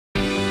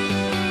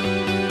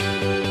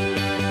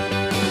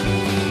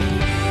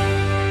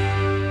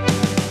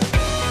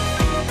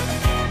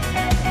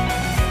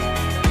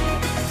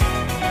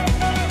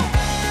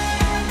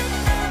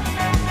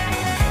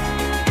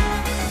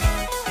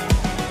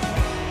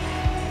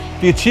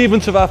The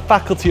achievement of our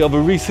faculty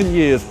over recent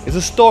years is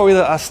a story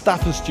that our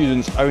staff and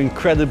students are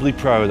incredibly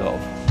proud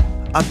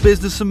of. Our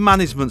business and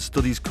management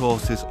studies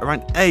courses are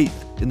ranked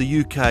 8th in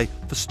the UK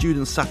for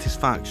student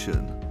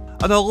satisfaction.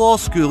 And our law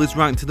school is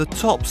ranked in the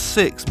top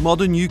 6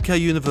 modern UK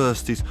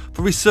universities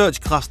for research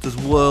classed as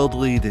world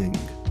leading.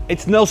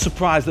 It's no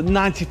surprise that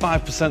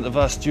 95% of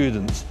our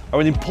students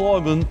are in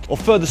employment or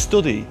further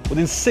study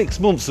within 6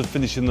 months of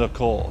finishing their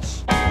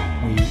course.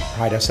 We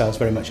pride ourselves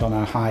very much on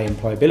our high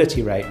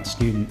employability rate, and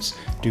students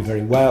do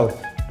very well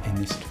in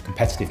this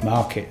competitive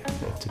market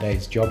of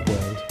today's job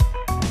world.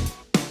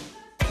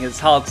 It's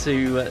hard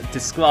to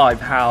describe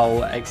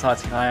how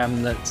exciting I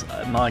am that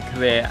my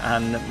career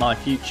and my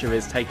future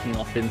is taking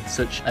off in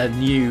such a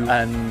new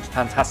and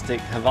fantastic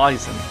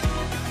horizon.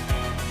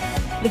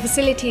 The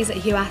facilities at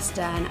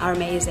Kazakhstan are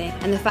amazing,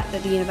 and the fact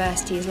that the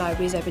university's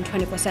library is open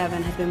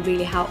 24/7 has been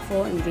really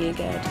helpful and really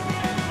good.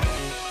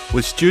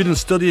 With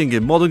students studying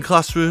in modern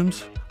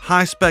classrooms,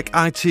 high-spec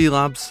IT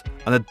labs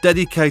and a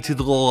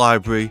dedicated law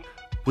library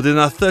within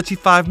our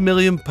 £35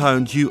 million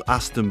New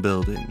Aston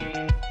building.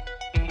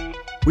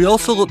 We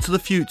also look to the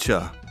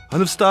future and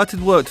have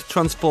started work to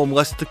transform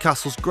Leicester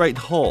Castle's Great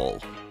Hall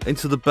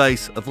into the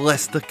base of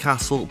Leicester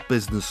Castle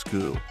Business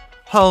School,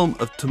 home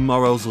of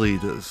tomorrow's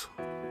leaders.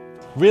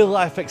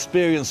 Real-life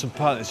experience and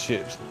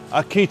partnerships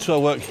are key to our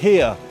work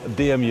here at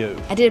DMU.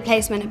 I did a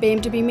placement at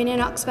BMW Mini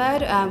in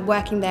Oxford.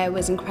 Working there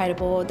was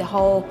incredible. The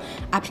whole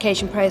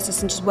application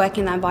process and just working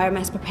in that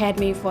environment has prepared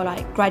me for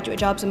graduate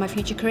jobs in my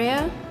future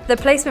career. The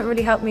placement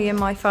really helped me in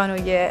my final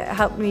year. It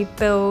helped me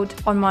build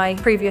on my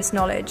previous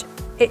knowledge.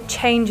 It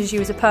changes you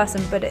as a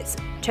person, but it's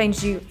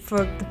changed you for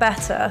the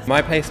better.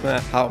 My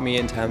placement helped me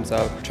in terms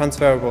of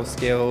transferable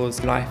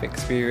skills, life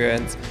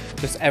experience,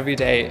 just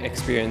everyday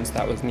experience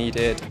that was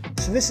needed.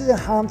 So this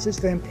enhances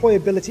their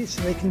employability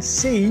so they can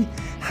see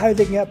how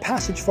they can get a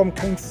passage from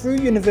coming through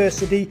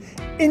university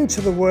into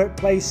the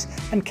workplace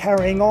and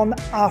carrying on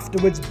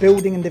afterwards,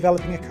 building and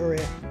developing a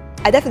career.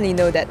 I definitely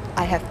know that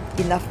I have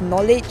enough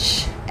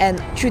knowledge,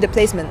 and through the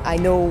placement I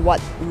know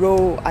what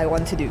role I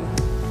want to do.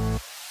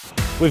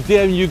 With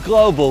DMU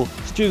Global,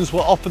 students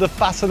were offered a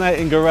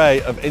fascinating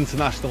array of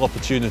international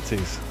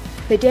opportunities.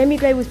 The DMU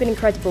Global has been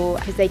incredible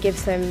because they give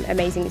some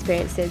amazing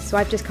experiences. So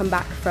I've just come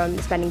back from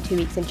spending 2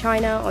 weeks in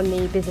China on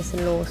the business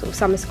and law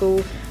summer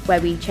school, where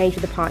we changed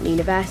with a partner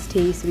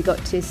university. So we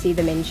got to see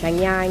them in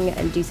Shenyang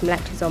and do some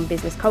lectures on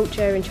business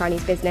culture and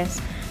Chinese business.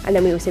 And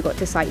then we also got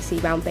to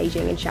sightsee around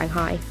Beijing and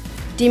Shanghai.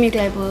 DMU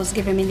Global has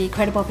given me the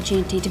incredible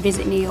opportunity to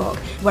visit New York,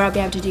 where I'll be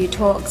able to do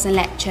talks and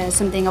lectures,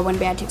 something I wouldn't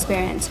be able to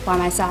experience by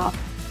myself.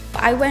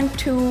 I went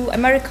to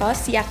America,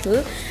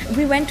 Seattle.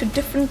 We went to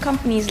different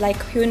companies like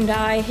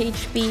Hyundai,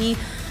 HP,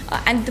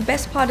 and the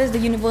best part is the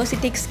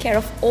university takes care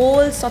of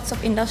all sorts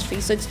of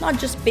industries. So it's not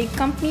just big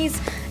companies,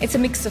 it's a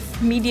mix of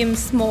medium,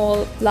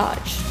 small,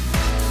 large.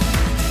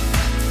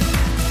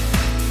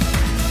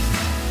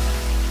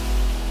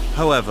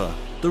 However,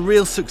 the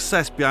real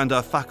success behind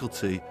our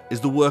faculty is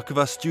the work of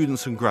our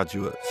students and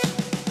graduates.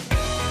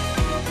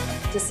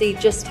 To see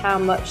just how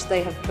much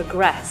they have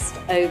progressed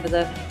over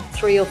the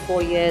 3 or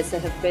 4 years they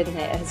have been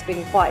here has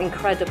been quite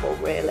incredible,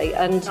 really,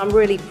 and I'm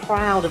really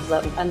proud of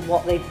them and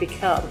what they've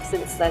become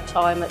since their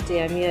time at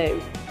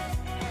DMU.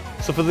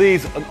 So for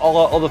these and all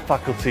our other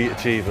faculty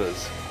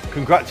achievers,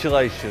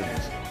 congratulations,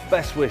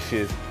 best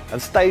wishes,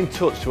 and stay in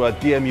touch to our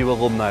DMU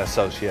Alumni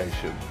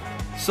Association.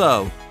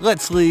 So,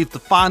 let's leave the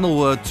final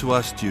word to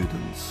our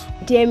students.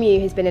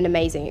 DMU has been an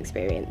amazing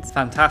experience.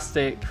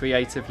 Fantastic,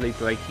 creatively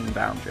breaking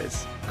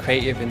boundaries.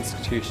 Creative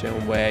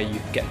institution where you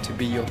get to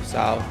be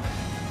yourself,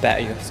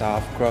 better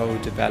yourself, grow,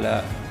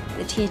 develop.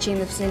 The teaching in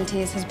the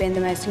facilities has been the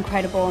most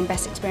incredible and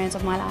best experience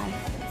of my life.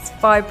 It's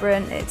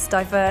vibrant, it's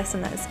diverse,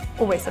 and there's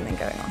always something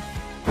going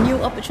on.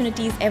 New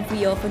opportunities every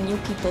year for new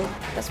people.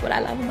 That's what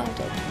I love about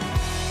it.